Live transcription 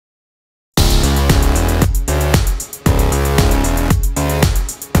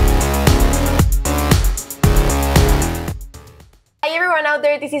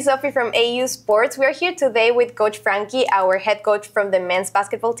there, this is Sophie from AU Sports. We're here today with Coach Frankie, our head coach from the men's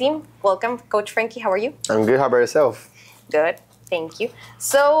basketball team. Welcome, Coach Frankie. How are you? I'm good. How about yourself? Good, thank you.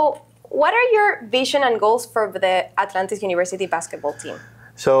 So, what are your vision and goals for the Atlantean University basketball team?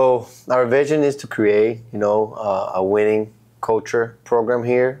 So, our vision is to create, a winning culture program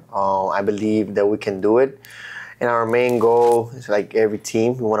here. I believe that we can do it. And our main goal is, like every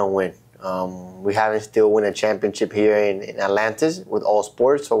team, we want to win. We haven't still won a championship here in Atlantis with all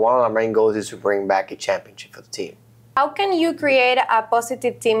sports. So one of our main goals is to bring back a championship for the team. How can you create a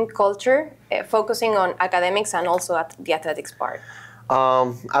positive team culture, focusing on academics and also at the athletics part?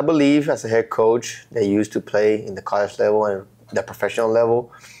 I believe as a head coach that used to play in the college level and the professional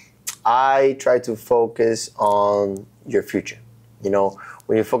level, I try to focus on your future.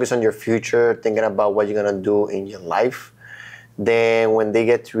 When you focus on your future, thinking about what you're going to do in your life, then when they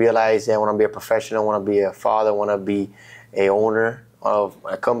get to realize they want to be a professional, want to be a father, want to be a owner of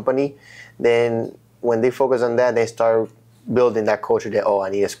a company, then when they focus on that, they start building that culture that, I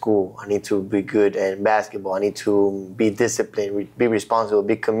need a school, I need to be good in basketball, I need to be disciplined, be responsible,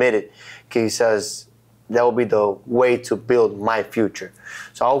 be committed, because that will be the way to build my future.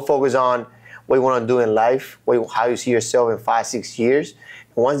 So I'll focus on what you want to do in life, how you see yourself in 5-6 years.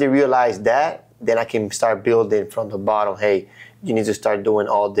 And once they realize that, then I can start building from the bottom. Hey, you need to start doing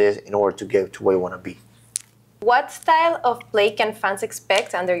all this in order to get to where you want to be. What style of play can fans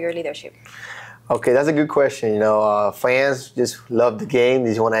expect under your leadership? Okay, that's a good question. Fans just love the game.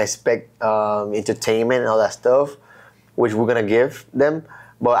 They just want to expect entertainment and all that stuff, which we're going to give them.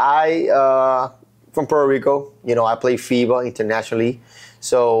 But from Puerto Rico, I play FIBA internationally.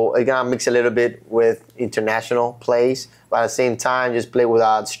 So I'm going to mix a little bit with international plays, but at the same time, just play with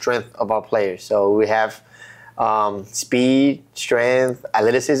our strength of our players. So we have speed, strength,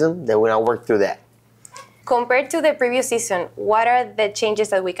 athleticism, then we're going to work through that. Compared to the previous season, what are the changes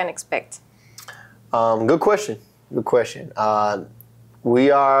that we can expect? Good question. Good question. We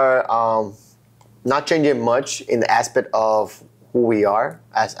are not changing much in the aspect of who we are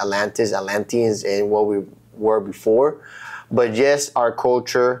as Atlanteans, and what we were before. But just our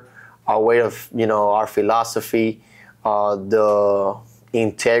culture, our way of, our philosophy, the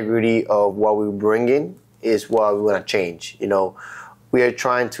integrity of what we bring in is what we want to change. We are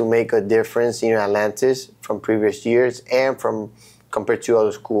trying to make a difference in Atlantis from previous years and from compared to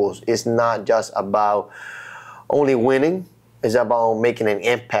other schools. It's not just about only winning. It's about making an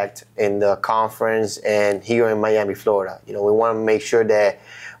impact in the conference and here in Miami, Florida. We want to make sure that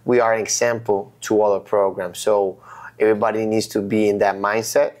we are an example to all the programs. So everybody needs to be in that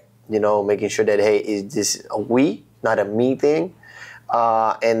mindset, making sure that, hey, is this a we, not a me thing?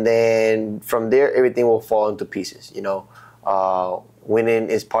 And then from there, everything will fall into pieces. Winning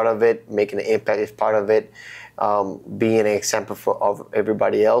is part of it. Making an impact is part of it. Being an example of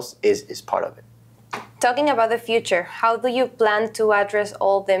everybody else is part of it. Talking about the future, how do you plan to address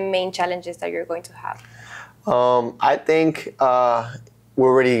all the main challenges that you're going to have? I think we're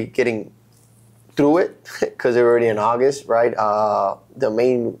already getting through it because we're already in August, right? The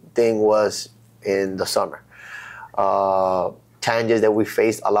main thing was in the summer. Challenges that we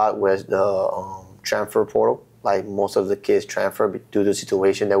faced a lot was the transfer portal. Like most of the kids transferred due to the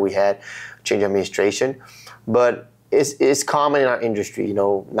situation that we had, change administration. But it's common in our industry.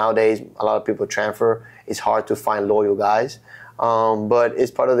 Nowadays a lot of people transfer. It's hard to find loyal guys. But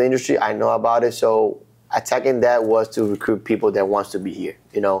it's part of the industry. I know about it. So attacking that was to recruit people that wants to be here.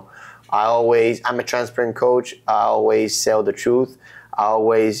 I'm a transparent coach. I always sell the truth. I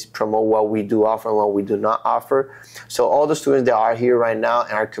always promote what we do offer and what we do not offer. So all the students that are here right now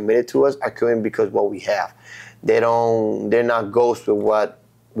and are committed to us are coming because of what we have. They're not ghosts with what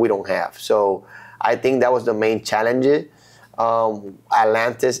we don't have. So I think that was the main challenge.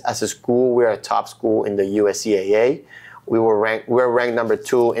 Atlantis as a school, we're a top school in the USCAA. We're ranked number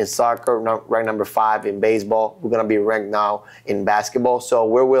 2 in soccer, ranked number 5 in baseball. We're going to be ranked now in basketball. So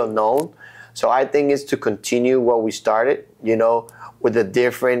we're well known. So I think it's to continue what we started, with a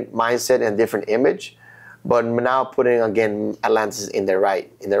different mindset and different image, but now putting again Atlantis in the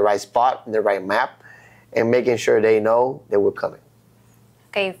right spot, in the right map, and making sure they know that we're coming.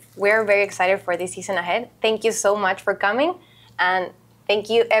 Okay, we're very excited for this season ahead. Thank you so much for coming, and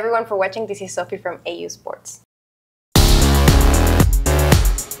thank you everyone for watching. This is Sophie from AU Sports.